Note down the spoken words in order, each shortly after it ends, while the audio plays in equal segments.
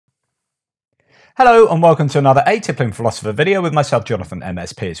Hello and welcome to another Atypical Philosopher video with myself, Jonathan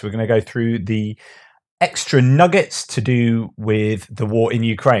M.S. Pearce. We're going to go through the extra nuggets to do with the war in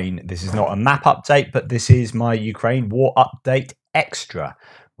Ukraine. This is not a map update, but this is my Ukraine war update extra,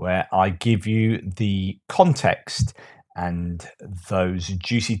 where I give you the context and those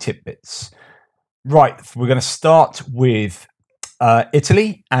juicy tidbits. Right, we're going to start with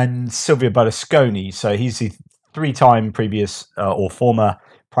Italy and Silvio Berlusconi. So he's the three-time previous or former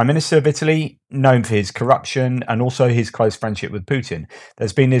Prime Minister of Italy, known for his corruption and also his close friendship with Putin.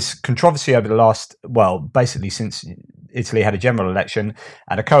 There's been this controversy over the last, well, basically since Italy had a general election,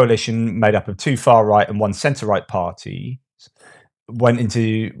 and a coalition made up of two far-right and one centre-right parties went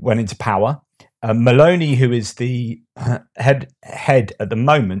into power. Meloni, who is the head at the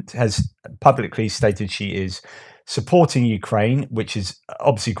moment, has publicly stated she is supporting Ukraine, which is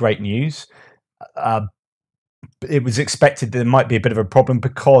obviously great news. It was expected there might be a bit of a problem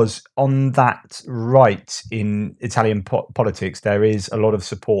because on that right in Italian politics, there is a lot of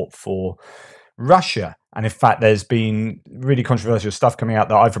support for Russia. And in fact, there's been really controversial stuff coming out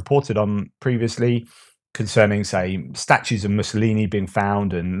that I've reported on previously concerning, say, statues of Mussolini being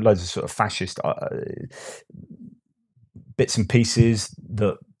found and loads of sort of fascist bits and pieces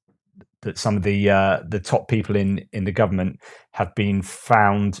that some of the top people in the government have been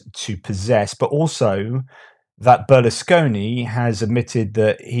found to possess, but also that Berlusconi has admitted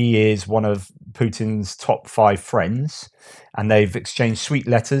that he is one of Putin's top 5 friends, and they've exchanged sweet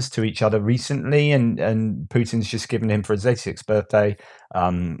letters to each other recently, and Putin's just given him for his 86th birthday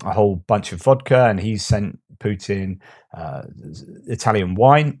a whole bunch of vodka, and he's sent Putin Italian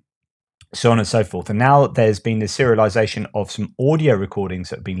wine, so on and so forth. And now there's been the serialization of some audio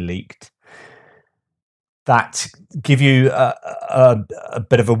recordings that have been leaked that give you a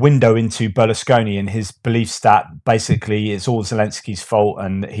bit of a window into Berlusconi and his beliefs that basically it's all Zelensky's fault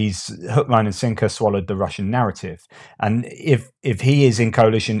and he's hook, line and sinker swallowed the Russian narrative. And if he is in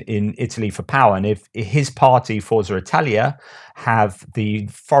coalition in Italy for power, and if his party, Forza Italia, have the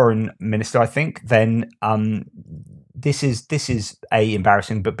foreign minister, I think, then this is A,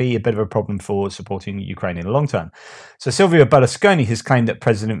 embarrassing, but B, a bit of a problem for supporting Ukraine in the long term. So Silvio Berlusconi has claimed that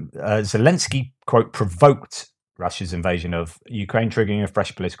President Zelensky, quote, provoked Russia's invasion of Ukraine, triggering a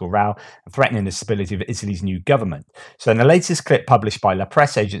fresh political row and threatening the stability of Italy's new government. So in the latest clip published by La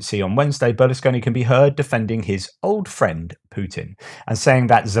Presse agency on Wednesday, Berlusconi can be heard defending his old friend Putin and saying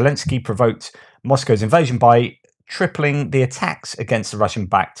that Zelensky provoked Moscow's invasion by tripling the attacks against the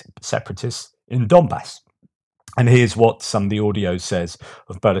Russian-backed separatists in Donbass. And here's what some of the audio says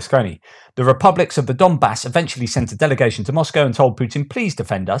of Berlusconi. The republics of the Donbass eventually sent a delegation to Moscow and told Putin, please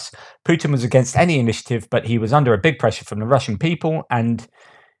defend us. Putin was against any initiative, but he was under a big pressure from the Russian people, and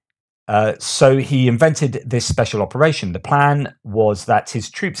so he invented this special operation. The plan was that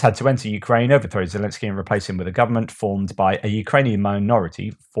his troops had to enter Ukraine, overthrow Zelensky, and replace him with a government formed by a Ukrainian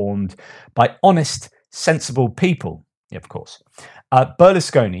minority, formed by honest, sensible people. Yeah, of course.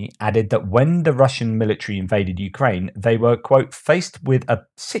 Berlusconi added that when the Russian military invaded Ukraine, they were, quote, faced with a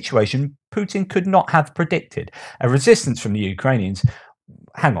situation Putin could not have predicted, a resistance from the Ukrainians.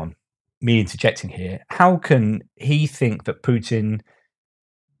 Hang on, me interjecting here. How can he think that Putin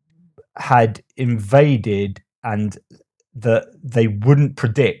had invaded and that they wouldn't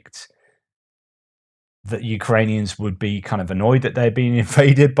predict that Ukrainians would be kind of annoyed that they're being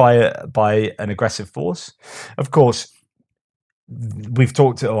invaded by an aggressive force? Of course, I've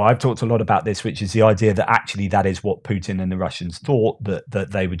talked a lot about this, which is the idea that actually that is what Putin and the Russians thought,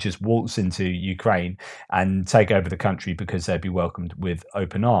 that they would just waltz into Ukraine and take over the country because they'd be welcomed with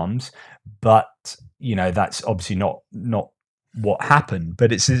open arms. But, you know, that's obviously not what happened.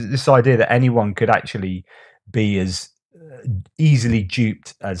 But it's this idea that anyone could actually be as easily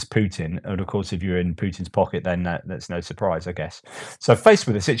duped as Putin, and of course if you're in Putin's pocket, then that's no surprise, I guess. So faced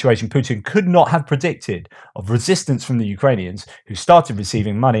with a situation Putin could not have predicted of resistance from the Ukrainians, who started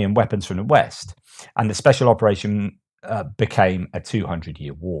receiving money and weapons from the West, and the special operation became a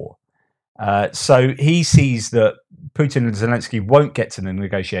 200-year war. So he sees that Putin and Zelensky won't get to the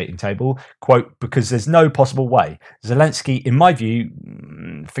negotiating table, quote, because there's no possible way. Zelensky, in my view,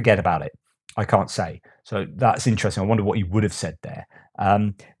 forget about it. I can't say. So that's interesting. I wonder what he would have said there.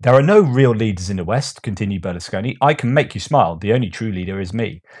 There are no real leaders in the West, continued Berlusconi. I can make you smile. The only true leader is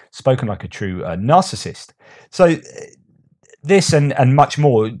me. Spoken like a true narcissist. So this and much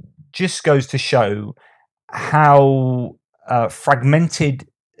more just goes to show how fragmented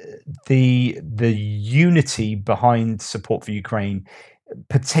the unity behind support for Ukraine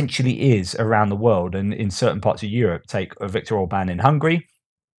potentially is around the world, and in certain parts of Europe. Take Viktor Orban in Hungary,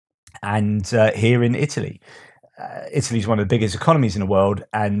 and here in Italy. Italy is one of the biggest economies in the world,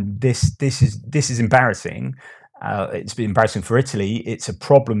 and this is embarrassing. It's been embarrassing for Italy. It's a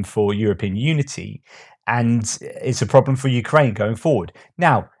problem for European unity, and it's a problem for Ukraine going forward.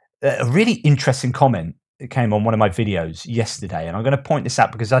 Now, a really interesting comment came on one of my videos yesterday, and I'm going to point this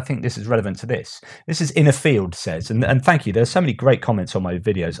out because I think this is relevant to this. This is Inner Field says, and thank you. There's so many great comments on my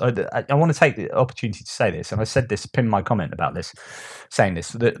videos. I want to take the opportunity to say this, and I said this, pinned my comment about this, saying this,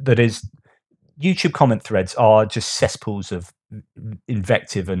 that is, YouTube comment threads are just cesspools of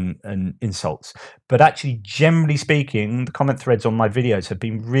invective and insults. But actually, generally speaking, the comment threads on my videos have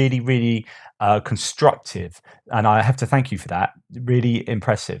been really, really constructive, and I have to thank you for that. Really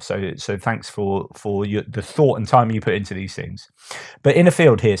impressive. So thanks for the thought and time you put into these things. But Inner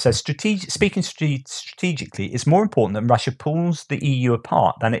Field here says, speaking strategically, it's more important that Russia pulls the EU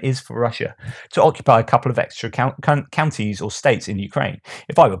apart than it is for Russia to occupy a couple of extra counties or states in Ukraine.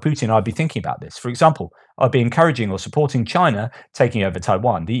 If I were Putin, I'd be thinking about this. For example, I'd be encouraging or supporting China taking over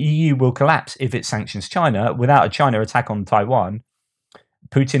Taiwan. The EU will collapse if it sanctions China. Without a China attack on Taiwan,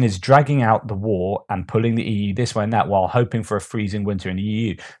 Putin is dragging out the war and pulling the EU this way and that while hoping for a freezing winter in the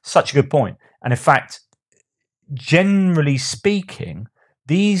EU. Such a good point. And in fact, generally speaking,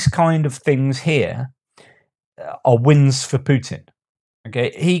 these kind of things here are wins for Putin.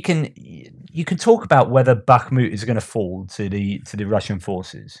 Okay, you can talk about whether Bakhmut is going to fall to the Russian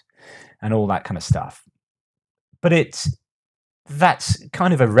forces and all that kind of stuff, but that's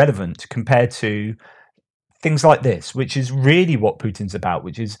kind of irrelevant compared to things like this, which is really what Putin's about,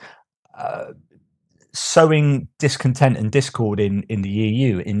 which is sowing discontent and discord in the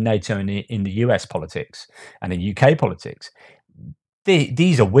EU, in NATO, and in the US politics and in UK politics.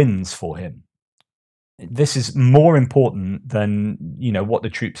 These are wins for him. This is more important than what the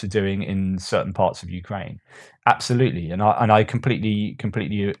troops are doing in certain parts of Ukraine. Absolutely, and I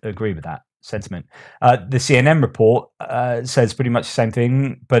completely agree with that sentiment. The CNN report says pretty much the same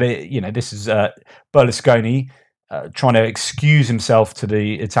thing, but this is Berlusconi trying to excuse himself to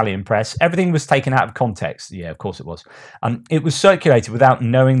the Italian press. Everything was taken out of context. Yeah, of course it was. It was circulated without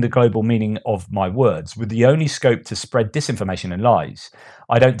knowing the global meaning of my words, with the only scope to spread disinformation and lies.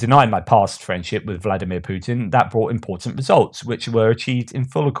 I don't deny my past friendship with Vladimir Putin. That brought important results, which were achieved in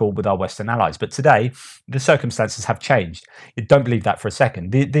full accord with our Western allies. But today, the circumstances have changed. You don't believe that for a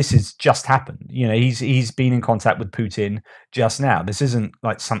second. This has just happened. He's been in contact with Putin just now. This isn't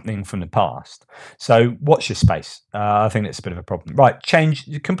like something from the past. So watch your space. I think it's a bit of a problem. Right,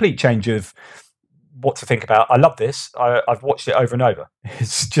 complete change of what to think about. I love this. I've watched it over and over.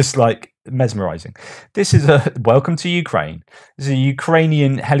 It's just like mesmerizing. This is a welcome to Ukraine. This is a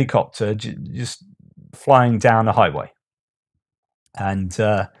Ukrainian helicopter just flying down a highway, and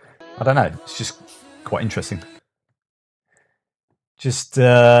I don't know. It's just quite interesting. Just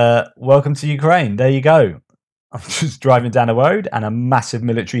welcome to Ukraine. There you go. I'm just driving down a road, and a massive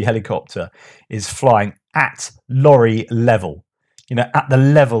military helicopter is flying at lorry level. At the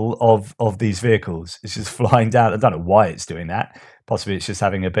level of these vehicles. It's just flying down. I don't know why it's doing that. Possibly it's just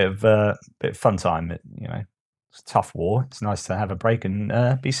having a bit of fun time. It's a tough war. It's nice to have a break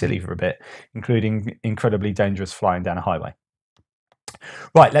and be silly for a bit, including incredibly dangerous flying down a highway.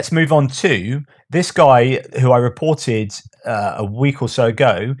 Right, let's move on to this guy who I reported a week or so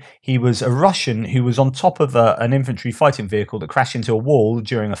ago. He was a Russian who was on top of an infantry fighting vehicle that crashed into a wall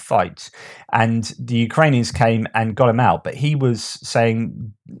during a fight, and the Ukrainians came and got him out. But he was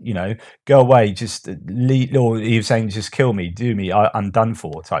saying, go away, just leave, or he was saying, just kill me, do me, I'm done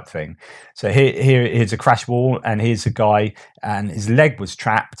for, type thing. So here's a crash wall, and here's a guy, and his leg was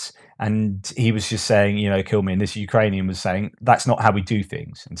trapped. And he was just saying, kill me. And this Ukrainian was saying, that's not how we do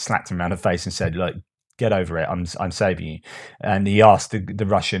things, and slapped him around the face and said, look, get over it. I'm saving you. And he asked the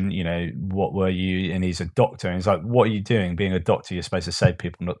Russian, what were you? And he's a doctor. And he's like, what are you doing? Being a doctor, you're supposed to save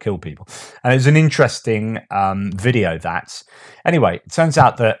people, not kill people. And it was an interesting video. Anyway, it turns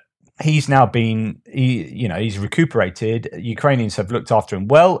out that he's now he's recuperated. Ukrainians have looked after him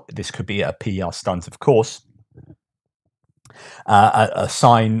well. This could be a PR stunt, of course. A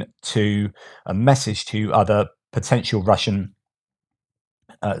message to other potential Russian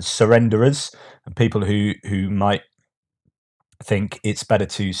surrenderers and people who might think it's better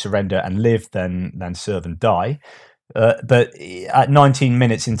to surrender and live than serve and die. But at 19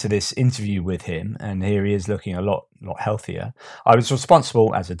 minutes into this interview with him, and here he is looking a lot healthier. I was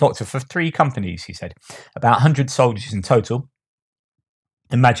responsible as a doctor for 3 companies, he said, about 100 soldiers in total.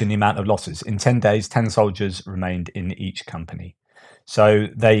 Imagine the amount of losses. In 10 days, 10 soldiers remained in each company. So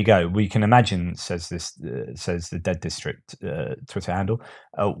there you go. We can imagine, says the Dead District Twitter handle,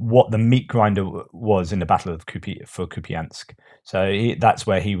 what the meat grinder was in the Battle of for Kupiansk. So that's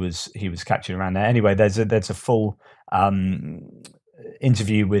where he was captured around there. Anyway, there's a full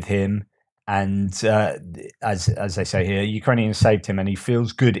interview with him. And as they say here, Ukrainians saved him, and he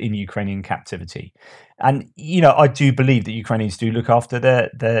feels good in Ukrainian captivity. And I do believe that Ukrainians do look after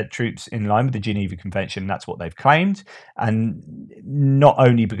their troops in line with the Geneva Convention. That's what they've claimed, and not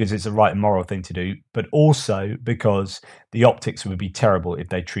only because it's the right and moral thing to do, but also because the optics would be terrible if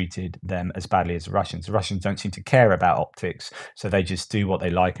they treated them as badly as the Russians. The Russians don't seem to care about optics, so they just do what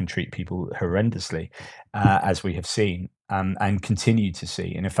they like and treat people horrendously, as we have seen. And continue to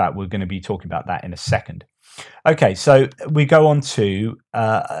see. And in fact, we're going to be talking about that in a second. Okay, so we go on to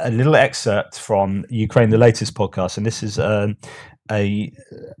a little excerpt from Ukraine, the latest podcast. And this is a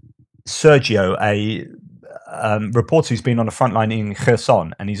Sergio, a reporter who's been on the front line in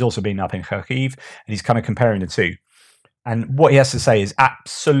Kherson, and he's also been up in Kharkiv, and he's kind of comparing the two. And what he has to say is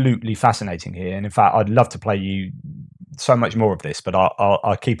absolutely fascinating here. And in fact, I'd love to play you so much more of this, but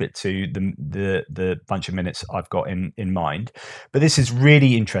I'll keep it to the bunch of minutes I've got in mind. But this is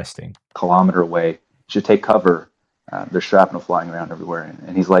really interesting. Kilometer away, should take cover. There's shrapnel flying around everywhere,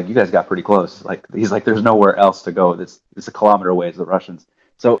 and he's like, "You guys got pretty close." He's like, "There's nowhere else to go. It's a kilometer away as the Russians."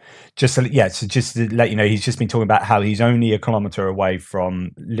 So just to let you know, he's just been talking about how he's only a kilometer away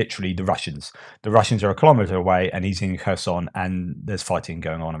from literally the Russians. The Russians are a kilometer away, and he's in Kherson, and there's fighting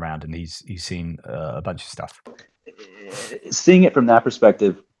going on around, and he's seen a bunch of stuff. Seeing it from that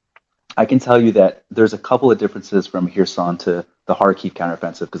perspective, I can tell you that there's a couple of differences from Kherson to the Kharkiv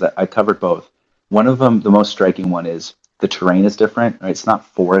counteroffensive, because I covered both. One of them, the most striking one, is the terrain is different. Right? It's not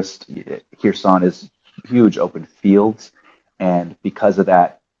forest. Kherson is huge open fields, and because of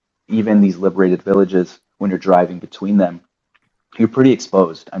that, even these liberated villages, when you're driving between them, you're pretty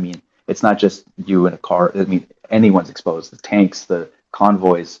exposed. I mean, it's not just you in a car. I mean, anyone's exposed. The tanks, the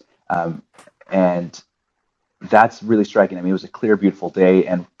convoys, and that's really striking. I mean, it was a clear, beautiful day,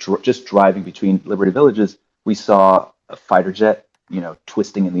 and just driving between liberated villages, we saw a fighter jet,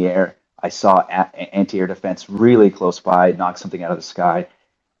 twisting in the air. I saw anti-air defense really close by, knock something out of the sky,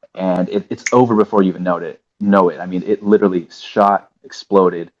 and it's over before you even know it. I mean, it literally shot,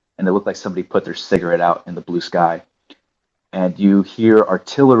 exploded, and it looked like somebody put their cigarette out in the blue sky. And you hear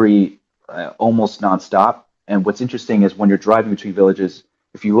artillery almost nonstop. And what's interesting is when you're driving between villages,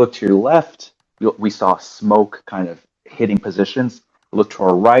 if you look to your left, we saw smoke kind of hitting positions. Look to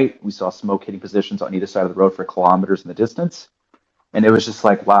our right, we saw smoke hitting positions on either side of the road for kilometers in the distance. And it was just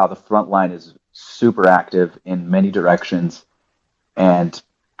like, wow, the front line is super active in many directions. And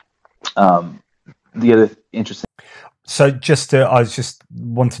the other interesting. So I just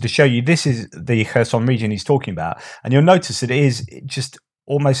wanted to show you, this is the Kherson region he's talking about. And you'll notice that it is just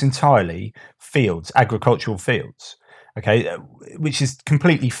almost entirely fields, agricultural fields. Okay, which is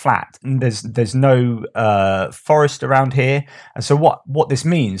completely flat, and there's no forest around here. And so what this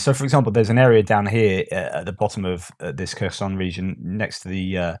means, so for example, there's an area down here at the bottom of this Kherson region next to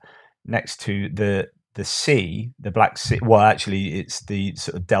the sea, the Black Sea. Well, actually, it's the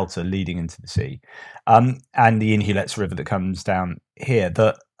sort of delta leading into the sea, and the Inhulets River that comes down here.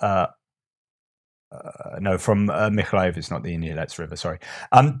 That no, from Mykolaiv, it's not the Inhulets River. Sorry,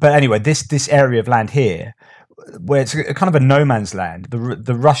 but anyway, this area of land here, where it's a kind of a no man's land.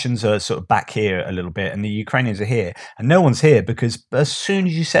 The Russians are sort of back here a little bit, and the Ukrainians are here, and no one's here because as soon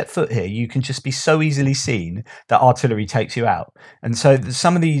as you set foot here, you can just be so easily seen that artillery takes you out. And so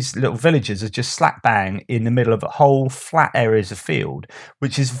some of these little villages are just slap bang in the middle of whole flat areas of field,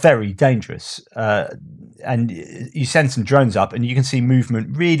 which is very dangerous. And you send some drones up, and you can see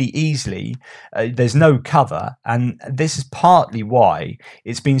movement really easily. There's no cover, and this is partly why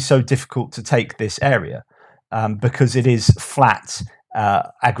it's been so difficult to take this area. Because it is flat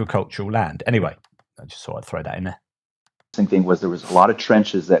agricultural land. Anyway, I just thought I'd throw that in there. The thing was, there was a lot of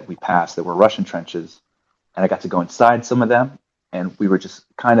trenches that we passed that were Russian trenches, and I got to go inside some of them, and we were just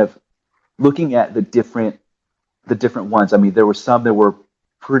kind of looking at the different ones. I mean, there were some that were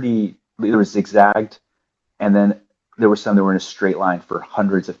they were zigzagged, and then there were some that were in a straight line for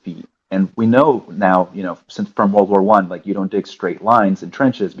hundreds of feet. And we know now, since from World War I, like, you don't dig straight lines in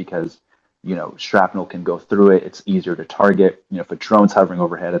trenches because shrapnel can go through it. It's easier to target. If a drone's hovering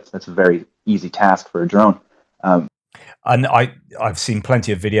overhead, that's a very easy task for a drone. And I've seen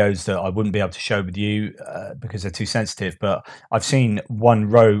plenty of videos that I wouldn't be able to show with you because they're too sensitive. But I've seen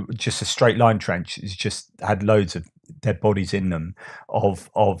one row, just a straight line trench. It's just had loads of dead bodies in them of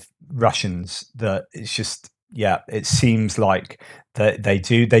Russians. That it's just yeah, it seems like that they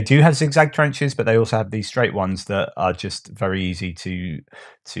do have zigzag trenches, but they also have these straight ones that are just very easy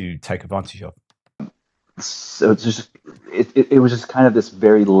to take advantage of. So it's just it was just kind of this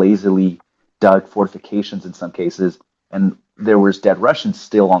very lazily dug fortifications in some cases, and there was dead Russians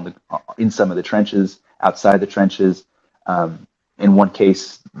still on the in some of the trenches, outside the trenches. In one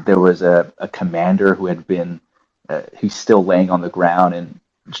case, there was a commander who had been he's still laying on the ground, and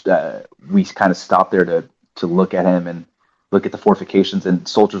we kind of stopped there to look at him and look at the fortifications, and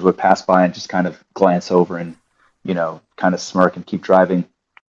soldiers would pass by and just kind of glance over and kind of smirk and keep driving.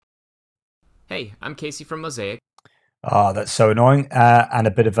 Hey, I'm Casey from Mosaic. Ah, that's so annoying. And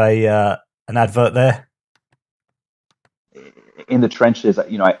a bit of an advert there. In the trenches,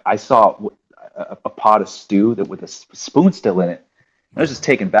 I saw a pot of stew that with a spoon still in it. I was just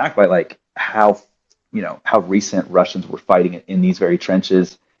taken back by like how recent Russians were fighting in these very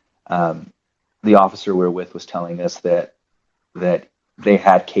trenches. The officer we were with was telling us that they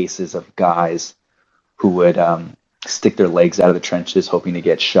had cases of guys who would stick their legs out of the trenches hoping to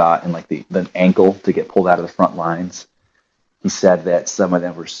get shot in like the ankle to get pulled out of the front lines. He said that some of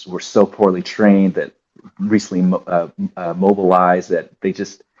them were so poorly trained that recently mobilized that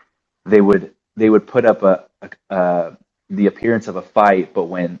they would put up the appearance of a fight, but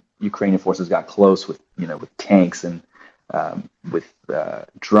when Ukrainian forces got close with tanks and with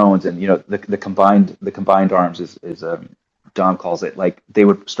drones and the combined arms is Dom calls it, like they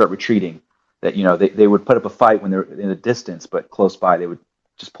would start retreating. That they would put up a fight when they're in the distance, but close by they would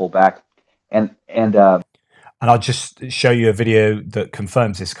just pull back. And I'll just show you a video that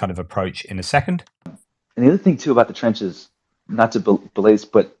confirms this kind of approach in a second. And the other thing too about the trenches, not to belay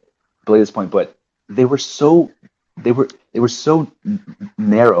this point, but they were so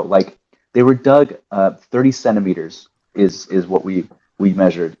narrow. Like they were dug 30 centimeters is what we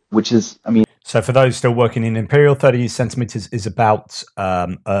measured, which is, I mean. So for those still working in Imperial, 30 centimeters is about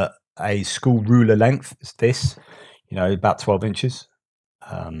a school ruler length. Is this, about 12 inches.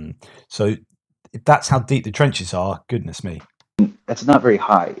 So if that's how deep the trenches are, goodness me. That's not very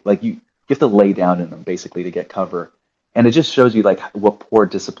high. Like you have to lay down in them basically to get cover. And it just shows you like what poor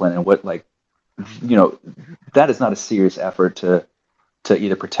discipline and what that is not a serious effort to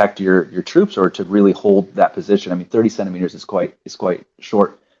either protect your troops or to really hold that position. I mean, 30 centimeters is quite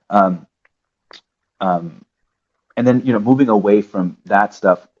short. And then, moving away from that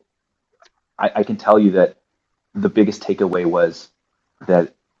stuff, I can tell you that the biggest takeaway was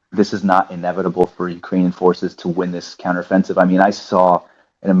that this is not inevitable for Ukrainian forces to win this counteroffensive. I mean, I saw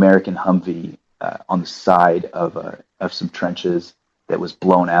an American Humvee on the side of some trenches that was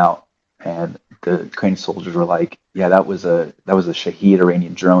blown out, and the Ukrainian soldiers were like, "Yeah, that was a Shahed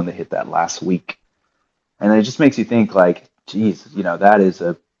Iranian drone that hit that last week," and it just makes you think, like, geez, that is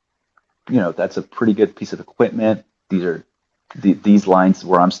that's a pretty good piece of equipment. These lines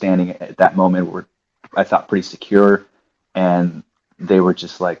where I'm standing at that moment were, I thought, pretty secure, and they were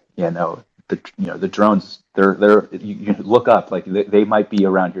just like, yeah, no, the drones, they're you look up, like they might be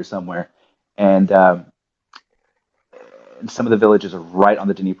around here somewhere, and some of the villages are right on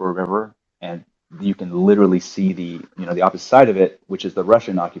the Dnieper River, and you can literally see the opposite side of it, which is the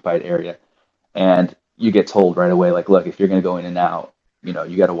Russian occupied area, and you get told right away, like, look, if you're going to go in and out, you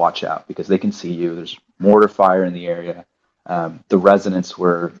got to watch out because they can see you. There's mortar fire in the area. The residents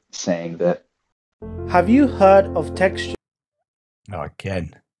were saying that. Have you heard of texture? Oh,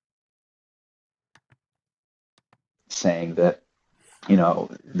 again. Saying that,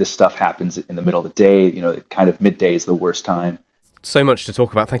 this stuff happens in the middle of the day, kind of midday is the worst time. So much to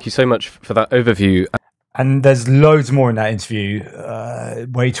talk about. Thank you so much for that overview. And there's loads more in that interview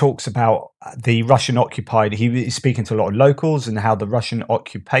where he talks about the Russian occupied. He is speaking to a lot of locals and how the Russian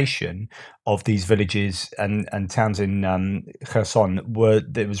occupation of these villages and towns in Kherson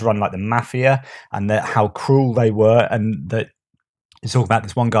it was run like the mafia, and that how cruel they were, and that it's all about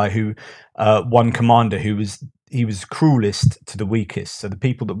this one guy one commander who was cruelest to the weakest. So the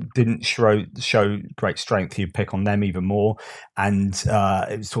people that didn't show great strength, he'd pick on them even more. And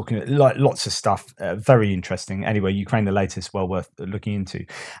it was talking like lots of stuff, very interesting. Anyway, Ukraine the latest, well worth looking into.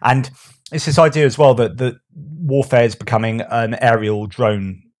 And it's this idea as well that warfare is becoming an aerial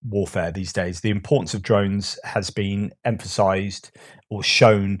drone warfare these days. The importance of drones has been emphasized or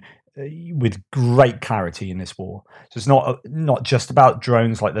shown with great clarity in this war. So it's not just about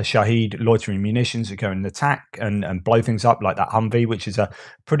drones like the Shahed loitering munitions that go and attack and blow things up, like that Humvee, which is a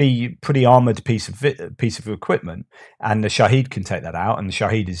pretty armored piece of equipment, and the Shahed can take that out, and the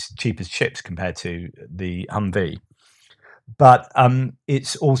Shahed is cheap as chips compared to the Humvee. But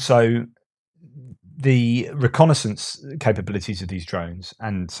it's also the reconnaissance capabilities of these drones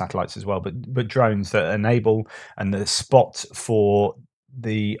and satellites as well, but drones that enable and the spot for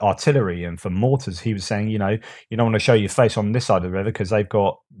the artillery and for mortars. He was saying, you don't want to show your face on this side of the river because if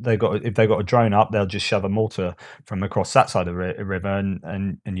they've got a drone up, they'll just shove a mortar from across that side of the river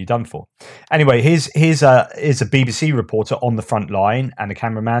and you're done for. Anyway, here's a BBC reporter on the front line and the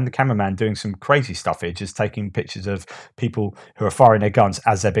cameraman doing some crazy stuff here, just taking pictures of people who are firing their guns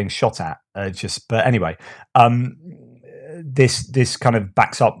as they're being shot at. But anyway, this kind of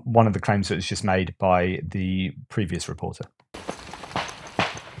backs up one of the claims that was just made by the previous reporter.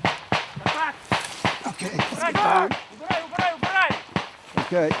 Okay, let's get down.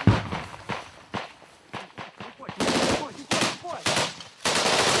 Okay.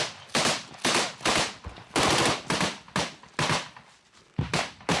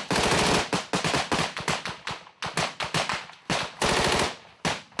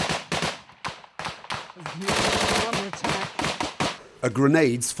 A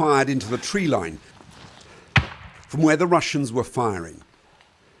grenade's fired into the tree line from where the Russians were firing.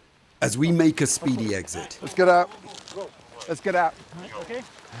 As we make a speedy exit. Let's get out. Let's get out. Okay.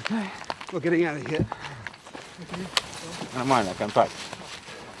 Okay. We're getting out of here.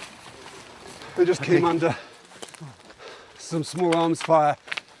 They just came under some small arms fire,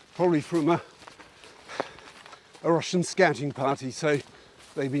 probably from a Russian scouting party. So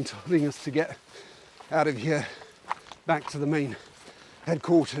they've been telling us to get out of here, back to the main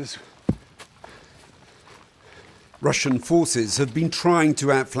headquarters. Russian forces have been trying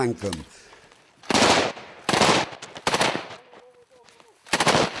to outflank them.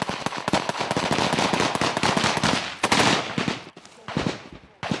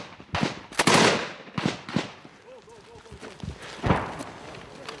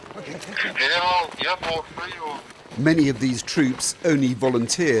 Many of these troops only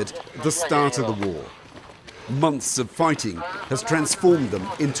volunteered at the start of the war. Months of fighting has transformed them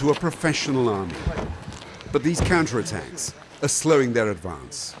into a professional army. But these counterattacks are slowing their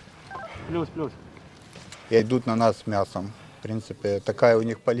advance.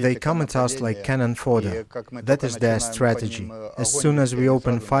 They come at us like cannon fodder. That is their strategy. As soon as we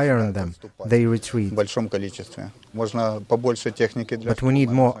open fire on them, they retreat. But we need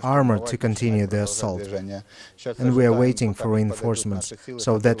more armor to continue the assault. And we are waiting for reinforcements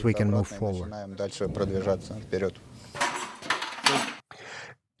so that we can move forward.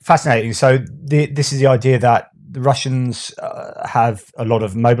 Fascinating. So this is the idea that the Russians have a lot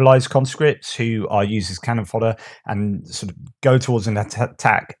of mobilized conscripts who are used as cannon fodder and sort of go towards an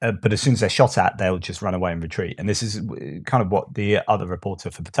attack, but as soon as they're shot at, they'll just run away and retreat. And this is kind of what the other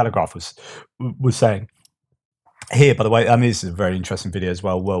reporter for the Telegraph was saying. Here, by the way, this is a very interesting video as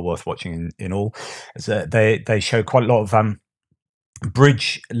well, well worth watching in all. They show quite a lot of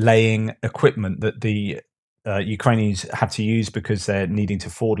bridge laying equipment that the Ukrainians have to use because they're needing to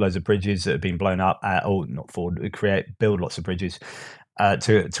ford loads of bridges that have been blown up, or not build lots of bridges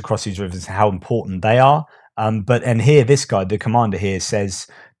to cross these rivers, how important they are. And here, this guy, the commander here, says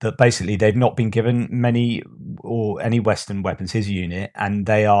that basically they've not been given many or any Western weapons, his unit, and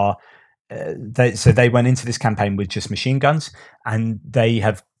they are. So they went into this campaign with just machine guns, and they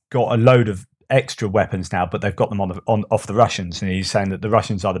have got a load of extra weapons now, but they've got them off the Russians. And he's saying that the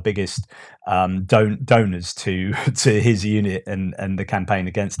Russians are the biggest donors to his unit and the campaign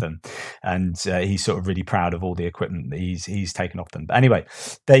against them. And he's sort of really proud of all the equipment that he's taken off them. But anyway,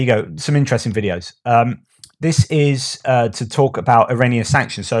 there you go. Some interesting videos. This is to talk about Iranian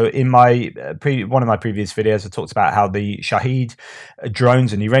sanctions. So in my one of my previous videos, I talked about how the Shahed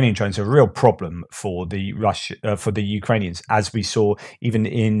drones and Iranian drones are a real problem for the Ukrainians, as we saw even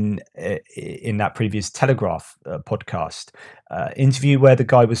in that previous Telegraph podcast interview, where the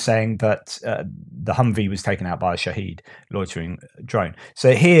guy was saying that the Humvee was taken out by a Shahed loitering drone.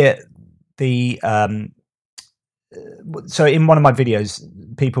 So here so in one of my videos,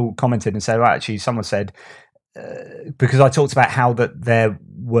 people commented and said, well, actually, someone said, because I talked about how that there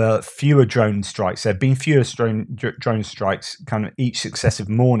were fewer drone strikes. There have been fewer drone strikes kind of each successive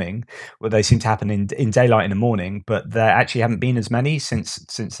morning, where they seem to happen in daylight in the morning, but there actually haven't been as many since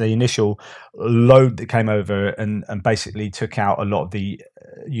the initial load that came over and basically took out a lot of the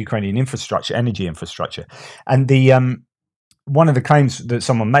Ukrainian infrastructure, energy infrastructure. And one of the claims that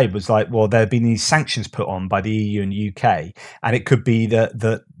someone made was like, well, there have been these sanctions put on by the EU and UK, and it could be that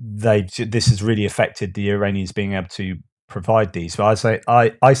this has really affected the Iranians being able to provide these. But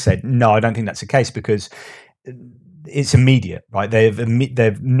I said, no, I don't think that's the case, because it's immediate, right?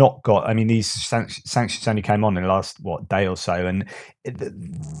 They've not got. I mean, these sanctions only came on in the last day or so, and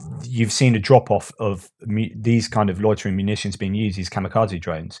you've seen a drop off of these kind of loitering munitions being used, these kamikaze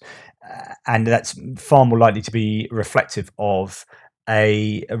drones, and that's far more likely to be reflective of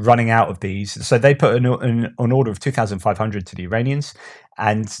a running out of these. So they put an order of 2,500 to the Iranians,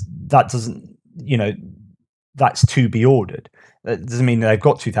 and that doesn't, that's to be ordered. That doesn't mean they've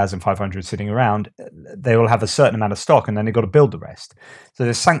got 2,500 sitting around. They will have a certain amount of stock, and then they've got to build the rest. So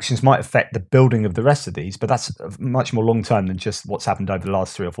the sanctions might affect the building of the rest of these, but that's much more long term than just what's happened over the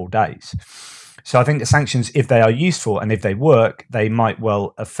last 3 or 4 days. So I think the sanctions, if they are useful and if they work, they might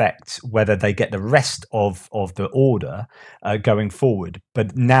well affect whether they get the rest of the order going forward.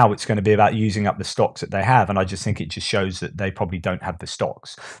 But now it's going to be about using up the stocks that they have, and I just think it just shows that they probably don't have the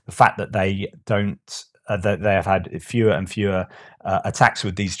stocks. The fact that they don't. That they have had fewer and fewer attacks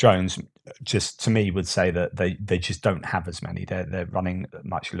with these drones, just to me would say that they just don't have as many. They're running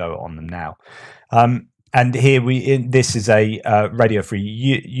much lower on them now. And here this is a Radio Free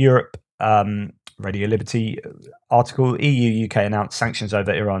Europe, Radio Liberty article. EU, UK announced sanctions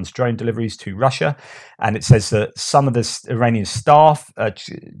over Iran's drone deliveries to Russia, and it says that some of the Iranian staff,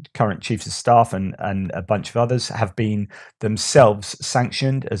 current chiefs of staff, and a bunch of others have been themselves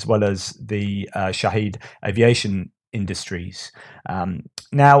sanctioned, as well as the Shahid aviation industries.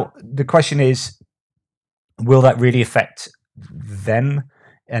 Now, the question is, will that really affect them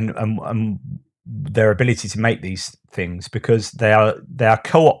and their ability to make these things, because they are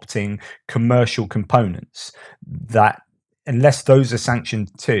co-opting commercial components that, unless those are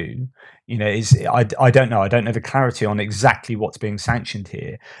sanctioned too, I don't know. I don't know the clarity on exactly what's being sanctioned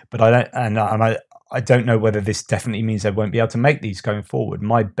here, but I don't know whether this definitely means they won't be able to make these going forward.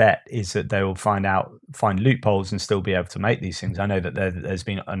 My bet is that they will find loopholes and still be able to make these things. I know that there's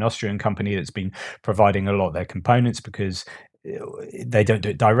been an Austrian company that's been providing a lot of their components because they don't do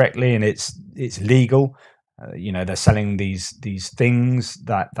it directly, and it's legal. They're selling these things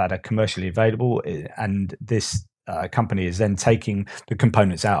that are commercially available, and this company is then taking the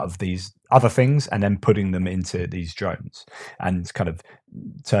components out of these other things and then putting them into these drones, and kind of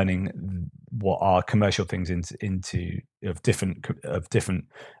turning what are commercial things into different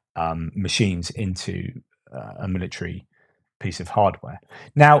machines into a military piece of hardware.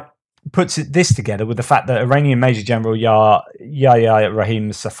 Now, puts this together with the fact that Iranian Major General Yahya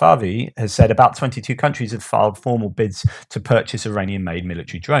Rahim Safavi has said about 22 countries have filed formal bids to purchase Iranian-made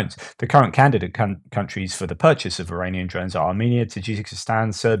military drones. The current candidate countries for the purchase of Iranian drones are Armenia,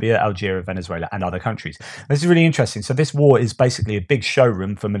 Tajikistan, Serbia, Algeria, Venezuela, and other countries. This is really interesting. So this war is basically a big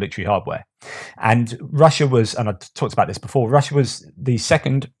showroom for military hardware. And Russia was, and I talked about this before, Russia was the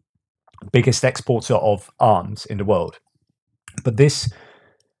second biggest exporter of arms in the world. But this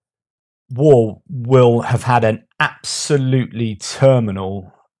war will have had an absolutely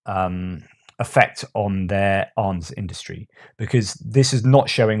terminal effect on their arms industry, because this is not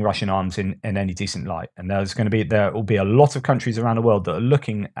showing Russian arms in any decent light. And there will be a lot of countries around the world that are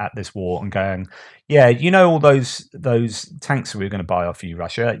looking at this war and going, yeah, all those tanks we were going to buy off you,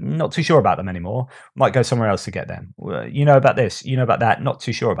 Russia, not too sure about them anymore. Might go somewhere else to get them. About this, about that, not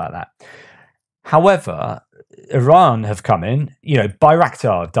too sure about that. However, Iran have come in,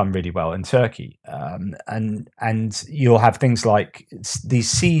 Bayraktar have done really well in Turkey, and you'll have things like these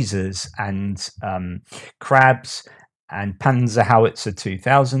Caesars and Crabs and Panzer Howitzer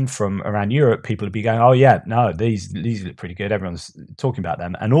 2000 from around Europe. People will be going, oh yeah, no, these look pretty good. Everyone's talking about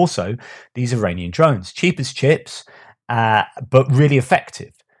them. And also these Iranian drones, cheap as chips, but really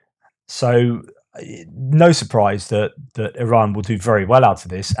effective. So no surprise that Iran will do very well out of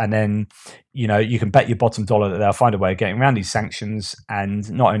this, and then you can bet your bottom dollar that they'll find a way of getting around these sanctions and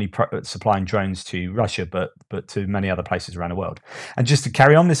not only supplying drones to Russia but to many other places around the world. And just to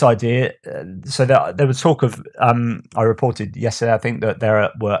carry on this idea, so there was talk of I reported yesterday, I think, that there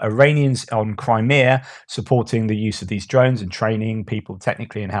were Iranians on Crimea supporting the use of these drones and training people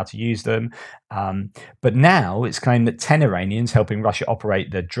technically in how to use them. But now it's claimed that 10 Iranians helping Russia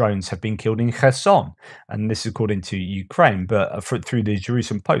operate their drones have been killed in Kherson, and this is according to Ukraine, but through the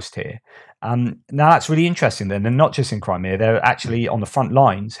Jerusalem Post here. Now that's really interesting. Then they're not just in Crimea; they're actually on the front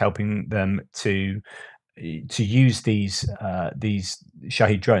lines helping them to use these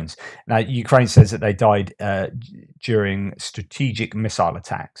Shahid drones. Now Ukraine says that they died during strategic missile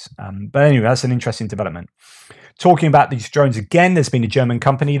attacks. But anyway, that's an interesting development. Talking about these drones again, there's been a German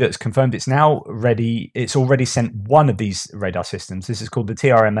company that's confirmed it's now ready. It's already sent one of these radar systems. This is called the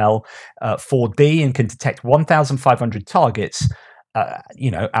TRML 4D and can detect 1,500 targets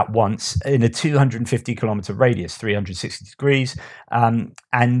at once in a 250 kilometer radius, 360 degrees.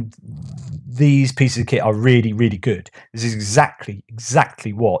 And these pieces of kit are really, really good. This is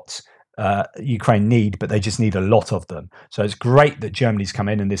exactly what Ukraine need, but they just need a lot of them. So it's great that Germany's come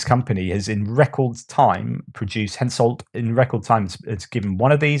in, and this company has in record time produced. Hensoldt in record time it's given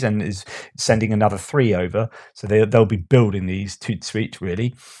one of these and is sending another 3 over. So they'll be building these to suite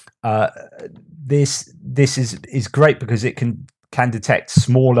really. This is great because it can detect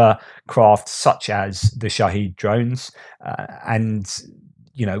smaller craft such as the Shahed drones, and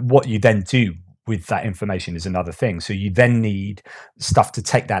what you then do with that information is another thing. So you then need stuff to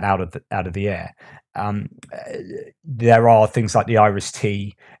take that out of the air. There are things like the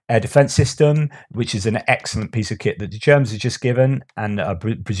Iris-T air defense system, which is an excellent piece of kit that the Germans have just given, and I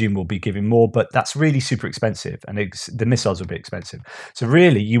presume will be giving more, but that's really super expensive, and the missiles will be expensive. So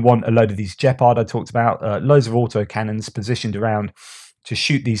really you want a load of these Gepard I talked about, loads of auto cannons positioned around to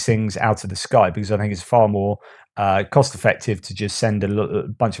shoot these things out of the sky, because I think it's far more cost effective to just send a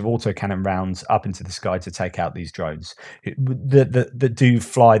bunch of autocannon rounds up into the sky to take out these drones that do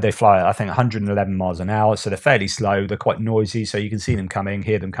fly. They fly, I think, 111 miles an hour, so they're fairly slow. They're quite noisy, so you can see them coming,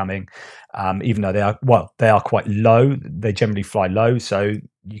 hear them coming, even though they are quite low. They generally fly low, so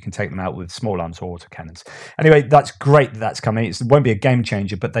you can take them out with small arms or autocannons. Anyway, that's great that's coming. It won't be a game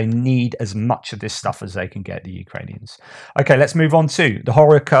changer, but they need as much of this stuff as they can get, the Ukrainians. Okay, let's move on to the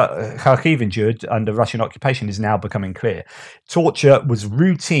horror Kharkiv endured under Russian occupation is now becoming clear. Torture was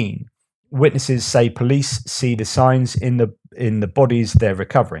routine. Witnesses say police see the signs in the bodies they're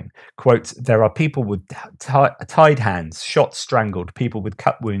recovering. Quote, there are people with tied hands, shot, strangled, people with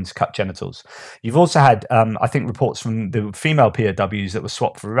cut wounds, cut genitals. You've also had, I think, reports from the female POWs that were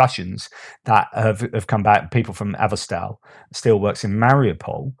swapped for Russians that have come back, people from Azovstal, still works in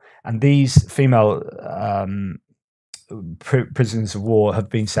Mariupol. And these female prisoners of war have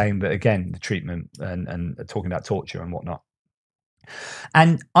been saying that, again, the treatment and talking about torture and whatnot.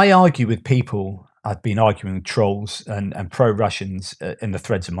 And I argue with people, I've been arguing with trolls and pro-Russians in the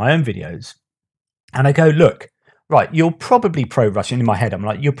threads of my own videos. And I go, look, right, you're probably pro-Russian. In my head, I'm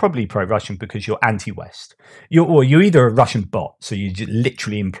like, you're probably pro-Russian because you're anti-West. You're either a Russian bot, so you're just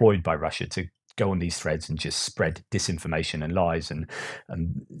literally employed by Russia to go on these threads and just spread disinformation and lies and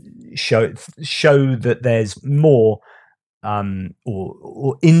show that there's more,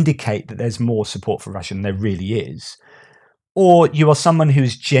 or indicate that there's more support for Russia than there really is. Or you are someone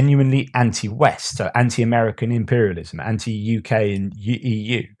who's genuinely anti-West, so anti-American imperialism, anti-UK and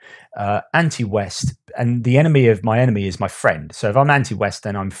EU, anti-West, and the enemy of my enemy is my friend. So if I'm anti-West,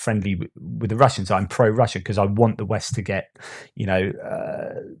 then I'm friendly with the Russians. I'm pro-Russia because I want the West to get,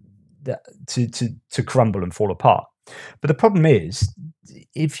 to crumble and fall apart. But the problem is,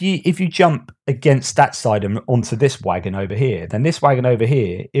 if you jump against that side and onto this wagon over here, then this wagon over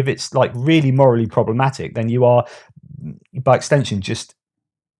here, if it's like really morally problematic, then you are, by extension, just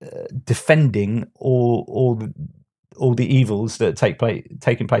defending all the evils that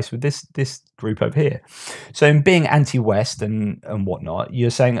taking place with this group over here. So in being anti-West and whatnot, you're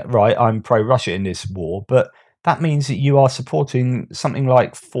saying, right, I'm pro-Russia in this war, but that means that you are supporting something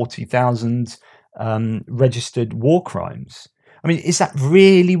like 40,000 registered war crimes. I mean, is that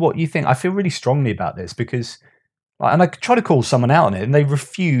really what you think? I feel really strongly about this because, and I tried to call someone out on it, and they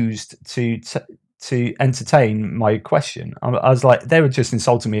refused to entertain my question. I was like, they were just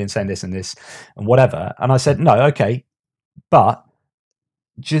insulting me and saying this and this and whatever. And I said, no, okay, but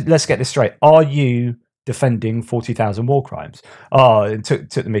let's get this straight. Are you defending 40,000 war crimes? Oh, it took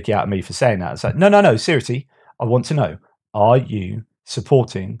the mickey out of me for saying that. It's like, no, seriously, I want to know, are you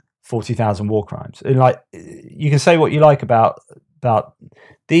supporting 40,000 war crimes? And like, you can say what you like about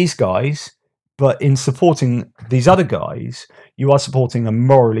these guys, but in supporting these other guys, you are supporting a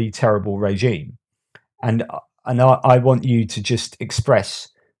morally terrible regime. And I want you to just express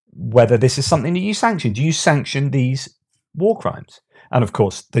whether this is something that you sanction. Do you sanction these war crimes? And of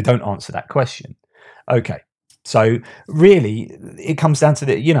course, they don't answer that question. Okay, so really, it comes down to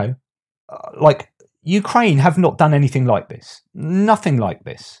the, like, Ukraine have not done anything like this, nothing like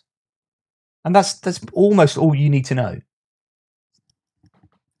this, and that's almost all you need to know.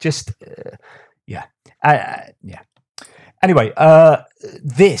 Just yeah. Anyway,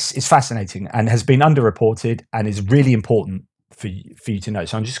 this is fascinating and has been underreported and is really important for you to know.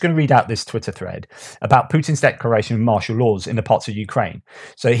 So I'm just going to read out this Twitter thread about Putin's declaration of martial laws in the parts of Ukraine.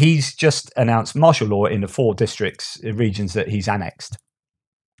 So he's just announced martial law in the 4 districts, regions that he's annexed.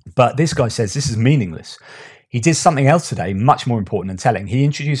 But this guy says this is meaningless. He did something else today, much more important and telling. He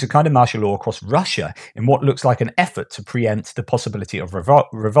introduced a kind of martial law across Russia in what looks like an effort to preempt the possibility of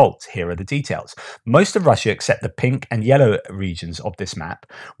revolt. Here are the details. Most of Russia, except the pink and yellow regions of this map,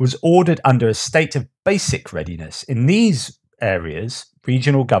 was ordered under a state of basic readiness. In these areas,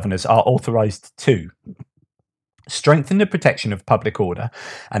 regional governors are authorized to strengthen the protection of public order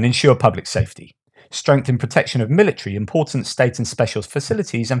and ensure public safety, strengthen protection of military, important state and special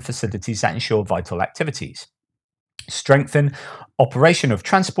facilities and facilities that ensure vital activities, strengthen operation of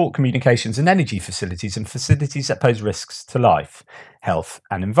transport, communications and energy facilities and facilities that pose risks to life, health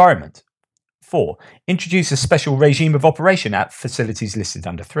and environment. 4. Introduce a special regime of operation at facilities listed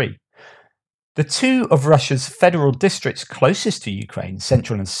under 3. The 2 of Russia's federal districts closest to Ukraine,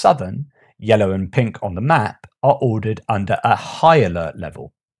 central and southern, yellow and pink on the map, are ordered under a high alert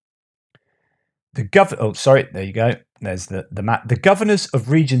level. There you go. There's the map. The governors of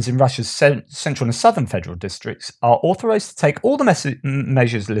regions in Russia's central and southern federal districts are authorized to take all the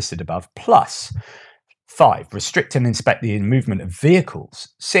measures listed above, plus 5. Restrict and inspect the movement of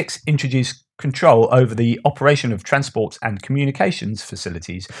vehicles. 6. Introduce control over the operation of transport and communications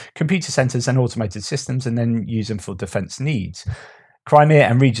facilities, computer centers and automated systems, and then use them for defense needs. Crimea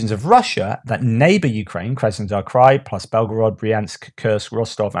and regions of Russia that neighbor Ukraine, Krasnodar Krai, plus Belgorod, Bryansk, Kursk,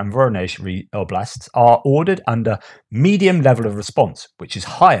 Rostov, and Voronezh oblasts, are ordered under medium level of response, which is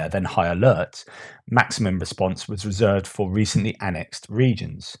higher than high alert. Maximum response was reserved for recently annexed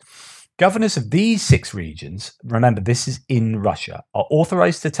regions. Governors of these 6 regions, remember this is in Russia, are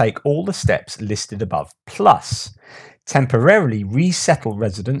authorized to take all the steps listed above, plus temporarily resettle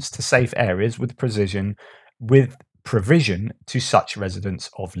residents to safe areas with provision to such residents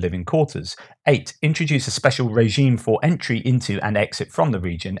of living quarters. 8. Introduce a special regime for entry into and exit from the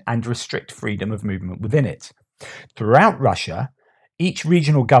region and restrict freedom of movement within it. Throughout Russia, each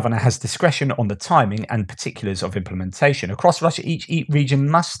regional governor has discretion on the timing and particulars of implementation. Across Russia, each region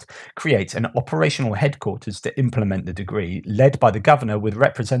must create an operational headquarters to implement the decree, led by the governor with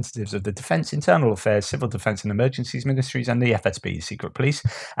representatives of the Defense, Internal Affairs, Civil Defense and Emergencies Ministries and the FSB, the Secret Police,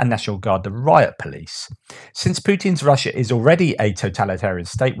 and National Guard, the Riot Police. Since Putin's Russia is already a totalitarian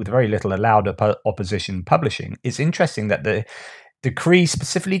state with very little allowed opposition publishing, it's interesting that the decree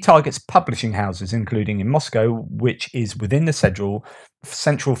specifically targets publishing houses, including in Moscow, which is within the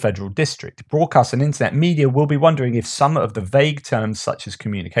Central Federal District. Broadcast and internet media will be wondering if some of the vague terms such as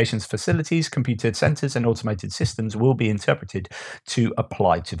communications facilities, computer centers, and automated systems will be interpreted to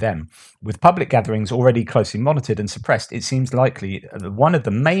apply to them. With public gatherings already closely monitored and suppressed, it seems likely that one of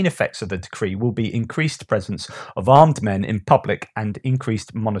the main effects of the decree will be increased presence of armed men in public and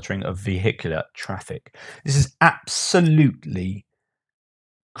increased monitoring of vehicular traffic. This is absolutely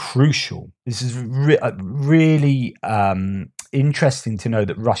crucial. This is really interesting to know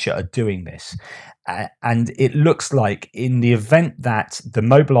that Russia are doing this. And it looks like in the event that the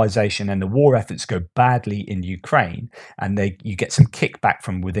mobilization and the war efforts go badly in Ukraine and you get some kickback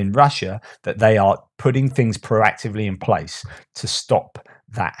from within Russia, that they are putting things proactively in place to stop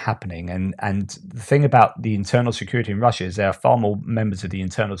that happening. And the thing about the internal security in Russia is there are far more members of the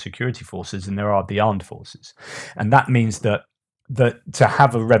internal security forces than there are the armed forces. And that means that to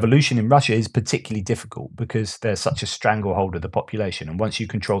have a revolution in Russia is particularly difficult because there's such a stranglehold of the population. And once you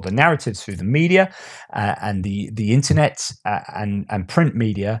control the narratives through the media and the internet and print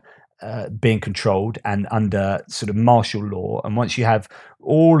media being controlled and under sort of martial law, and once you have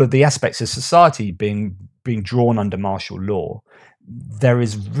all of the aspects of society being drawn under martial law, there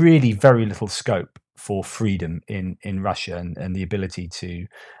is really very little scope for freedom in Russia and the ability to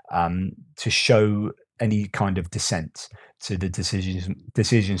show any kind of dissent to the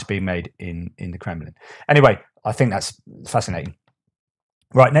decisions being made in the Kremlin. Anyway, I think that's fascinating.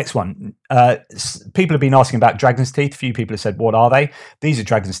 Right, next one. People have been asking about dragon's teeth. A few people have said, what are they? These are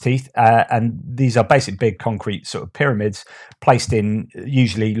dragon's teeth, and these are basic big concrete sort of pyramids placed in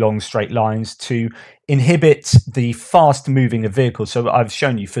usually long straight lines to inhibit the fast moving of vehicles. So I've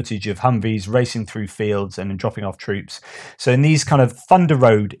shown you footage of Humvees racing through fields and dropping off troops. So in these kind of thunder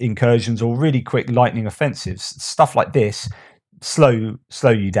road incursions or really quick lightning offensives, stuff like this slow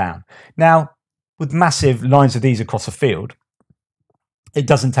you down. Now, with massive lines of these across a field, it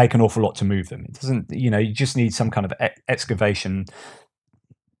doesn't take an awful lot to move them. It doesn't, you just need some kind of excavation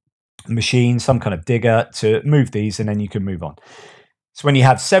machine, some kind of digger to move these, and then you can move on. So when you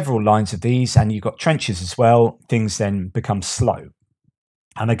have several lines of these and you've got trenches as well, things then become slow.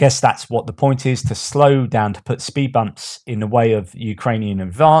 And I guess that's what the point is, to slow down, to put speed bumps in the way of Ukrainian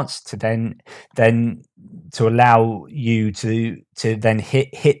advance, to then to allow you to then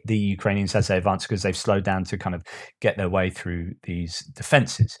hit the Ukrainians as they advance, because they've slowed down to kind of get their way through these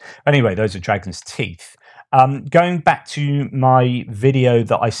defenses. Anyway, those are dragon's teeth. Going back to my video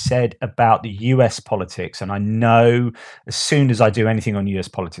that I said about the US politics, and I know as soon as I do anything on US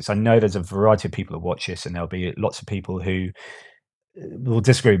politics, I know there's a variety of people that watch this, and there'll be lots of people who will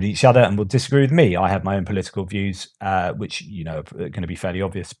disagree with each other and will disagree with me. I have my own political views, which, you know, are going to be fairly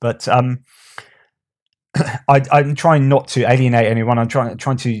obvious. But I'm trying not to alienate anyone. I'm trying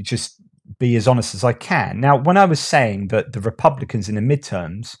to just be as honest as I can. Now, when I was saying that the Republicans in the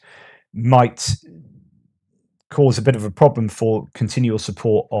midterms might cause a bit of a problem for continual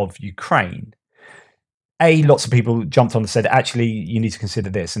support of Ukraine, lots of people jumped on and said, actually, you need to consider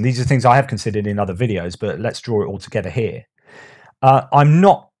this. And these are things I have considered in other videos, but let's draw it all together here. I'm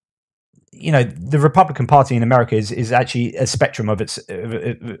not, you know, the Republican Party in America is actually a spectrum of its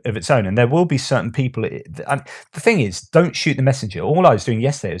own, and there will be certain people. The thing is, don't shoot the messenger. All I was doing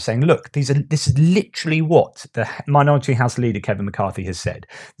yesterday was saying, look, this is literally what the Minority House Leader Kevin McCarthy has said.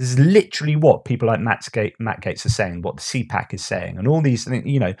 This is literally what people like Matt Gaetz are saying, what the CPAC is saying, and all these things.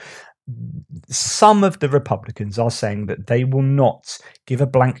 You know, some of the Republicans are saying that they will not give a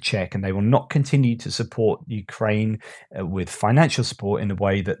blank check and they will not continue to support Ukraine with financial support in the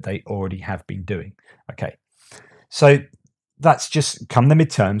way that they already have been doing. Okay, so that's just come the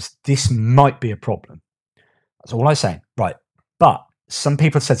midterms. This might be a problem. That's all I'm saying. Right. But some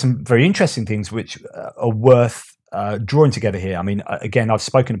people said some very interesting things which are worth drawing together here. I mean, again, I've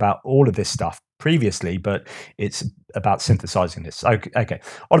spoken about all of this stuff previously, but it's about synthesizing this. Okay.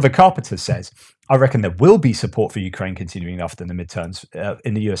 Oliver Carpenter says, I reckon there will be support for Ukraine continuing after the midterms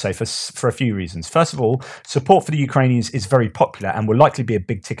in the USA for a few reasons. First of all, support for the Ukrainians is very popular and will likely be a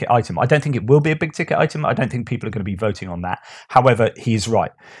big ticket item. I don't think it will be a big ticket item. I don't think people are going to be voting on that. However, he's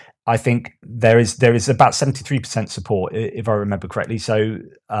right. I think there is about 73% support, if I remember correctly. So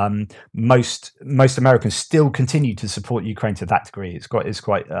most Americans still continue to support Ukraine to that degree. It's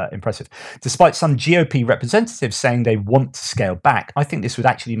quite impressive. Despite some GOP representatives saying they want to scale back, I think this would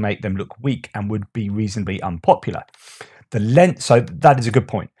actually make them look weak and would be reasonably unpopular. So that is a good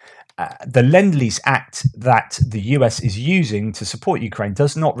point. The Lend-Lease Act that the US is using to support Ukraine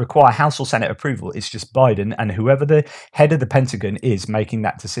does not require House or Senate approval. It's just Biden and whoever the head of the Pentagon is making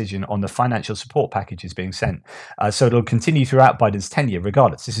that decision on the financial support packages being sent. So it'll continue throughout Biden's tenure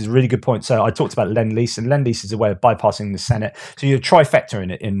regardless. This is a really good point. So I talked about Lend-Lease, and Lend-Lease is a way of bypassing the Senate. So you're a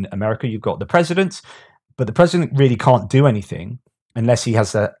trifecta in America. You've got the president, but the president really can't do anything unless he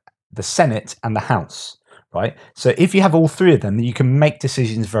has the Senate and the House. Right. So if you have all three of them, then you can make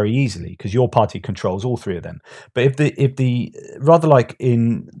decisions very easily because your party controls all three of them. But if the rather like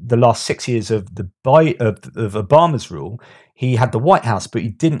in the last 6 years of Obama's rule, he had the White House, but he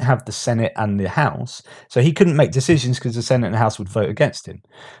didn't have the Senate and the House. So he couldn't make decisions because the Senate and the House would vote against him.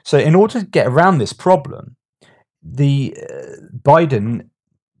 So in order to get around this problem, Biden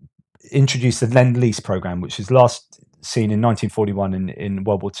introduced the Lend-Lease program, which was last seen in 1941 in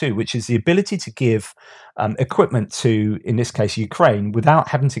World War II, which is the ability to give equipment to, in this case, Ukraine, without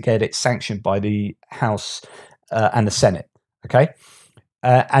having to get it sanctioned by the House and the Senate. Okay,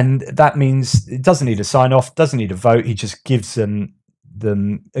 and that means it doesn't need a sign off, doesn't need a vote. He just gives them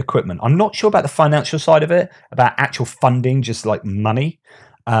equipment. I'm not sure about the financial side of it, about actual funding, just like money,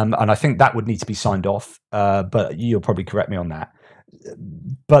 and I think that would need to be signed off. But you'll probably correct me on that.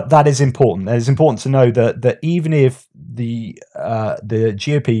 But that is important. It is important to know that even if the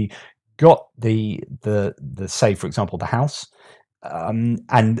GOP got the say, for example, the House,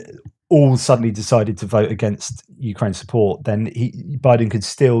 and all suddenly decided to vote against Ukraine support, then Biden could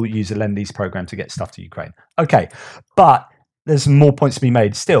still use a Lend-Lease program to get stuff to Ukraine. Okay, but there's more points to be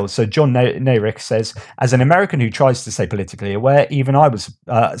made still. So John Nayrick says, as an American who tries to stay politically aware, even I was.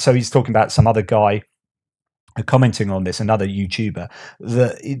 So he's talking about some other guy commenting on this, another YouTuber,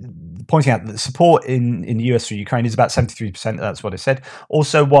 pointing out that the support in the US for Ukraine is about 73%. That's what I said.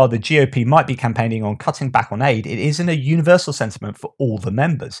 Also, while the GOP might be campaigning on cutting back on aid, it isn't a universal sentiment for all the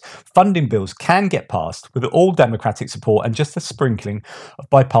members. Funding bills can get passed with all Democratic support and just a sprinkling of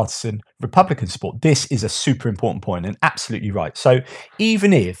bipartisan Republican support. This is a super important point and absolutely right. So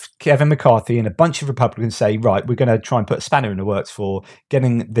even if Kevin McCarthy and a bunch of Republicans say, right, we're going to try and put a spanner in the works for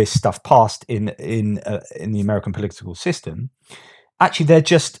getting this stuff passed in the American political system, actually they're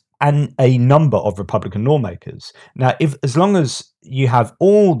just a number of Republican lawmakers. Now, as long as you have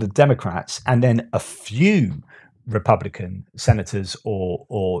all the Democrats and then a few Republican senators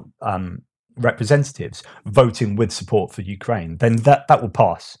or representatives voting with support for Ukraine, then that will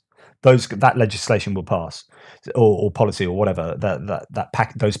pass. That legislation will pass, or policy or whatever.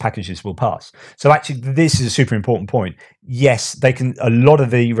 Those packages will pass. So actually, this is a super important point. Yes, they can. A lot of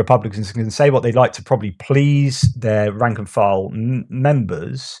the Republicans can say what they like to probably please their rank and file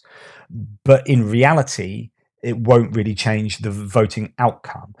members, but in reality, it won't really change the voting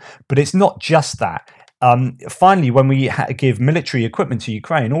outcome. But it's not just that. Finally, when we give military equipment to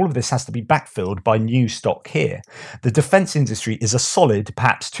Ukraine, all of this has to be backfilled by new stock here. The defense industry is a solid,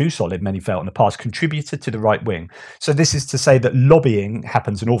 perhaps too solid, many felt in the past, contributor to the right wing. So this is to say that lobbying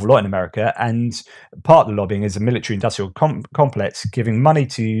happens an awful lot in America, and part of the lobbying is a military-industrial complex giving money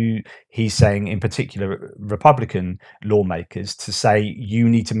to, he's saying, in particular, Republican lawmakers to say you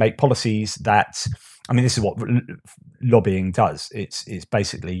need to make policies that, I mean, this is what lobbying does. It's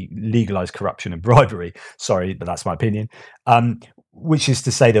basically legalized corruption and bribery. Sorry, but that's my opinion. Which is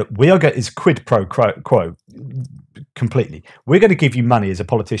to say that we are is quid pro quo completely. We're going to give you money as a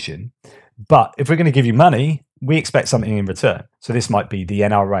politician, but if we're going to give you money, we expect something in return. So this might be the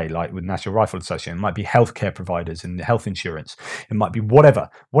NRA, like with National Rifle Association. It might be healthcare providers and health insurance. It might be whatever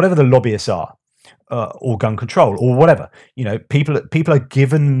the lobbyists are, or gun control, or whatever. You know, people are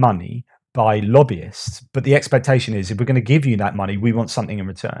given money by lobbyists, but the expectation is if we're going to give you that money, we want something in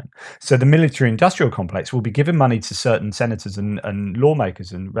return. So the military industrial complex will be giving money to certain senators and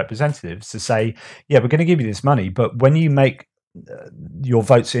lawmakers and representatives to say, yeah, we're going to give you this money, but when you make your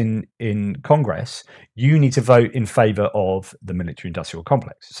votes in Congress, you need to vote in favor of the military industrial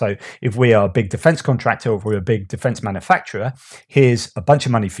complex. So if we are a big defense contractor, or if we're a big defense manufacturer, here's a bunch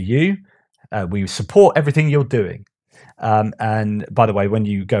of money for you. We support everything you're doing. And by the way, when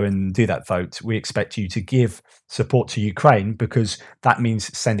you go and do that vote, we expect you to give support to Ukraine, because that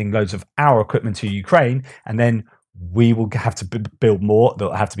means sending loads of our equipment to Ukraine, and then we will have to build more that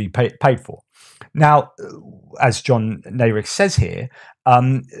will have to be paid for. Now, as John Nayrick says here,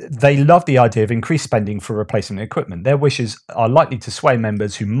 they love the idea of increased spending for replacement equipment. Their wishes are likely to sway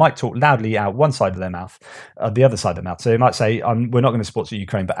members who might talk loudly out one side of their mouth, the other side of their mouth. So they might say, we're not going to support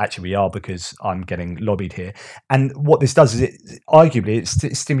Ukraine, but actually we are, because I'm getting lobbied here. And what this does is it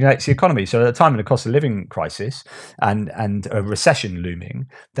stimulates the economy. So at a time of a cost of living crisis and a recession looming,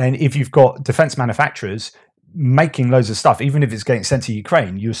 then if you've got defense manufacturers making loads of stuff, even if it's getting sent to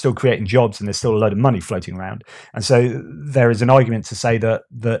Ukraine, you're still creating jobs and there's still a load of money floating around. And so there is an argument to say that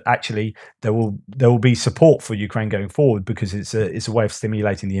actually there will be support for Ukraine going forward, because it's a way of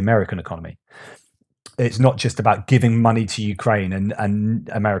stimulating the American economy. It's not just about giving money to Ukraine and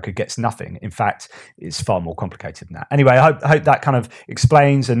America gets nothing. In fact, it's far more complicated than that. Anyway, I hope that kind of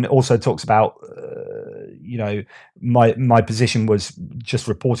explains, and also talks about, my position was just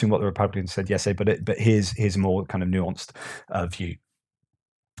reporting what the Republicans said yesterday, but here's a more kind of nuanced view.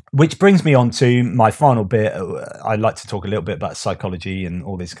 Which brings me on to my final bit. I'd like to talk a little bit about psychology and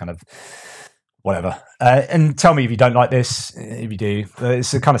all this kind of whatever, and tell me if you don't like this. If you do,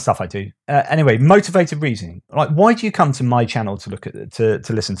 it's the kind of stuff I do. Anyway, motivated reasoning. Like, why do you come to my channel to look at to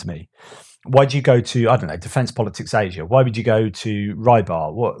listen to me? Why do you go to, I don't know, Defense Politics Asia? Why would you go to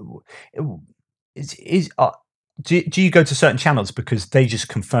Rybar? What do you go to certain channels because they just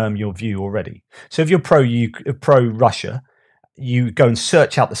confirm your view already? So if you're pro Russia, you go and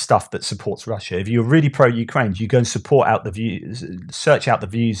search out the stuff that supports Russia. If you're really pro-Ukraine, you go and search out the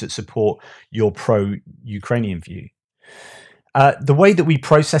views that support your pro-Ukrainian view. The way that we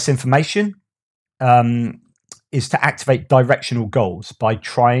process information is to activate directional goals by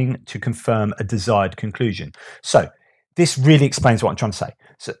trying to confirm a desired conclusion. So this really explains what I'm trying to say.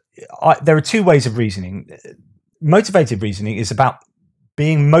 So there are two ways of reasoning. Motivated reasoning is about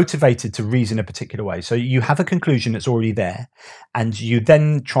being motivated to reason a particular way. So you have a conclusion that's already there, and you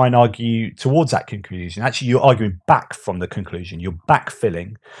then try and argue towards that conclusion. Actually, you're arguing back from the conclusion. You're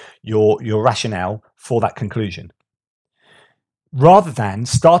backfilling your rationale for that conclusion, rather than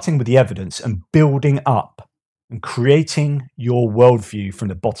starting with the evidence and building up and creating your worldview from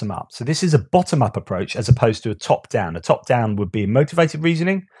the bottom up. So this is a bottom-up approach as opposed to a top-down. A top-down would be motivated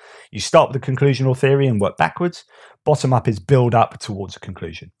reasoning. You start with a conclusion or theory and work backwards. Bottom-up is build up towards a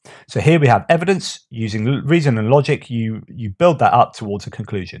conclusion. So here we have evidence. Using reason and logic, you build that up towards a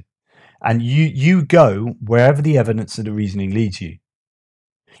conclusion. And you go wherever the evidence and the reasoning leads you.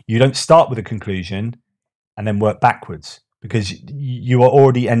 You don't start with a conclusion and then work backwards, because you are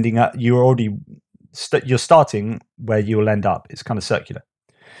already ending up, you're starting where you will end up. It's kind of circular.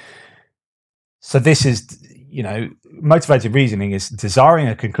 So this is, motivated reasoning is desiring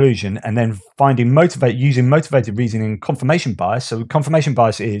a conclusion and then using motivated reasoning confirmation bias. So confirmation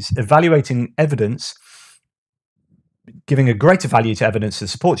bias is evaluating evidence, giving a greater value to evidence that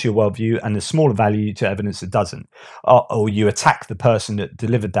supports your worldview and a smaller value to evidence that doesn't. Or you attack the person that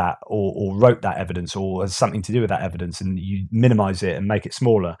delivered that or wrote that evidence or has something to do with that evidence, and you minimize it and make it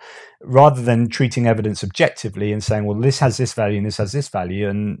smaller, rather than treating evidence objectively and saying, well, this has this value and this has this value,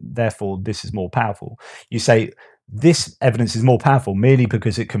 and therefore this is more powerful. You say This evidence is more powerful merely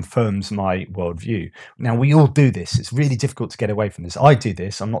because it confirms my worldview. Now, we all do this. It's really difficult to get away from this. I do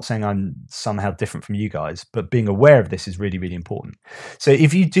this. I'm not saying I'm somehow different from you guys, but being aware of this is really, really important. So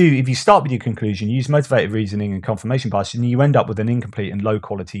if you start with your conclusion, use motivated reasoning and confirmation bias, and you end up with an incomplete and low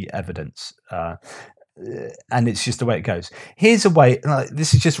quality evidence. And it's just the way it goes. Here's a way,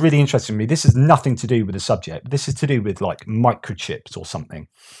 this is just really interesting to me. This has nothing to do with the subject. This is to do with like microchips or something.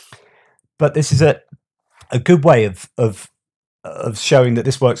 But this is a good way of showing that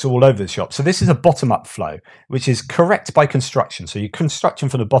this works all over the shop. So this is a bottom-up flow, which is correct by construction. So your construction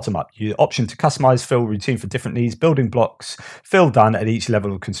from the bottom up, your option to customize fill routine for different needs, building blocks, fill done at each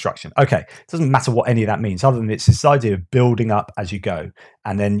level of construction. Okay, it doesn't matter what any of that means, other than it's this idea of building up as you go.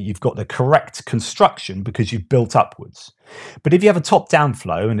 And then you've got the correct construction because you've built upwards. But if you have a top-down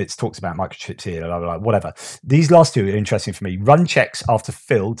flow, and it talks about microchips here, blah, blah, blah, whatever, these last two are interesting for me. Run checks after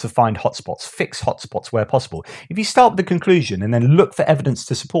fill to find hotspots, fix hotspots where possible. If you start with the conclusion and then look for evidence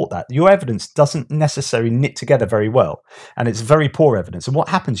to support that, your evidence doesn't necessarily knit together very well, and it's very poor evidence. And what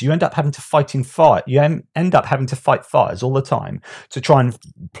happens? You end up having to end up having to fight fires all the time to try and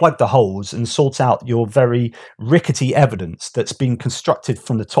plug the holes and sort out your very rickety evidence that's been constructed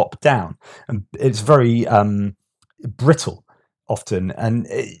from the top down, and it's very brittle often, and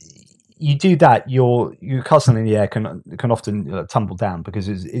you do that, your castle in the air can often tumble down because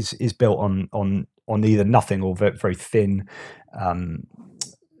it's built on either nothing or very, very thin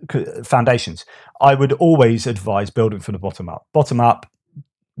foundations. I would always advise building from the bottom up,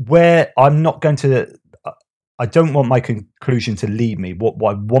 where I'm not going to, I don't want my conclusion to lead me. What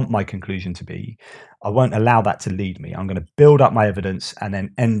I want my conclusion to be, I won't allow that to lead me. I'm going to build up my evidence and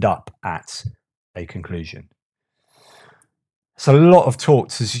then end up at a conclusion. So a lot of talk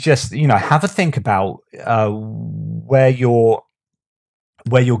to suggest, have a think about where you're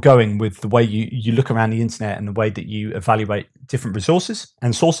going with the way you look around the internet and the way that you evaluate different resources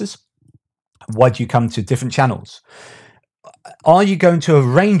and sources. Why do you come to different channels? Are you going to a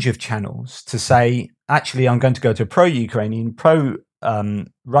range of channels to say, actually, I'm going to go to a pro-Ukrainian,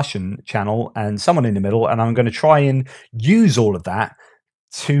 pro-Russian channel and someone in the middle, and I'm going to try and use all of that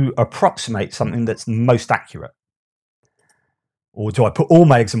to approximate something that's most accurate? Or do I put all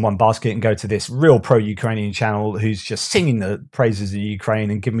my eggs in one basket and go to this real pro-Ukrainian channel who's just singing the praises of Ukraine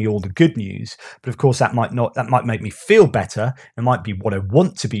and giving me all the good news? But of course, that might make me feel better. It might be what I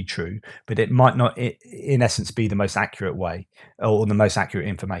want to be true, but it might not, in essence, be the most accurate way or the most accurate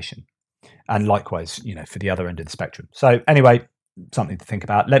information. And likewise, for the other end of the spectrum. So anyway, something to think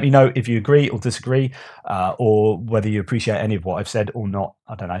about. Let me know if you agree or disagree, or whether you appreciate any of what I've said or not.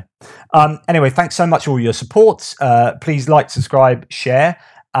 I don't know. Anyway, thanks so much for all your support. Please like, subscribe, share,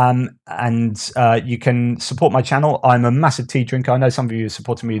 and you can support my channel. I'm a massive tea drinker. I know some of you are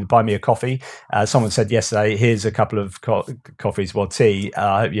supporting me to buy me a coffee. Someone said yesterday, here's a couple of coffees, tea.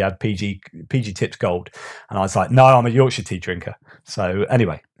 I hope you have PG Tips Gold. And I was like, no, I'm a Yorkshire tea drinker. So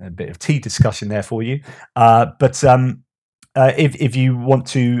anyway, a bit of tea discussion there for you. If you want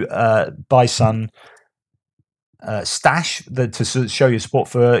to buy some stash to show your support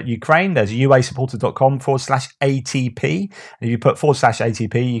for Ukraine, there's uasupporter.com/ATP. And if you put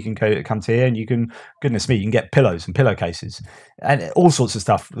 /ATP, you can come to here and you can, goodness me, you can get pillows and pillowcases and all sorts of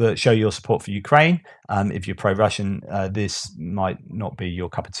stuff that show your support for Ukraine. If you're pro-Russian, this might not be your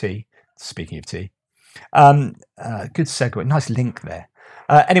cup of tea. Speaking of tea, good segue, nice link there.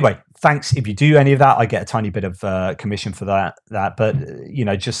 Anyway, thanks. If you do any of that, I get a tiny bit of commission for that. But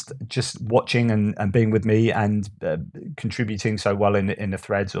just watching and being with me and contributing so well in the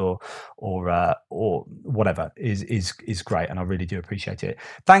threads or whatever is great, and I really do appreciate it.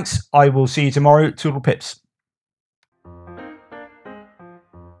 Thanks. I will see you tomorrow. Toodle pips.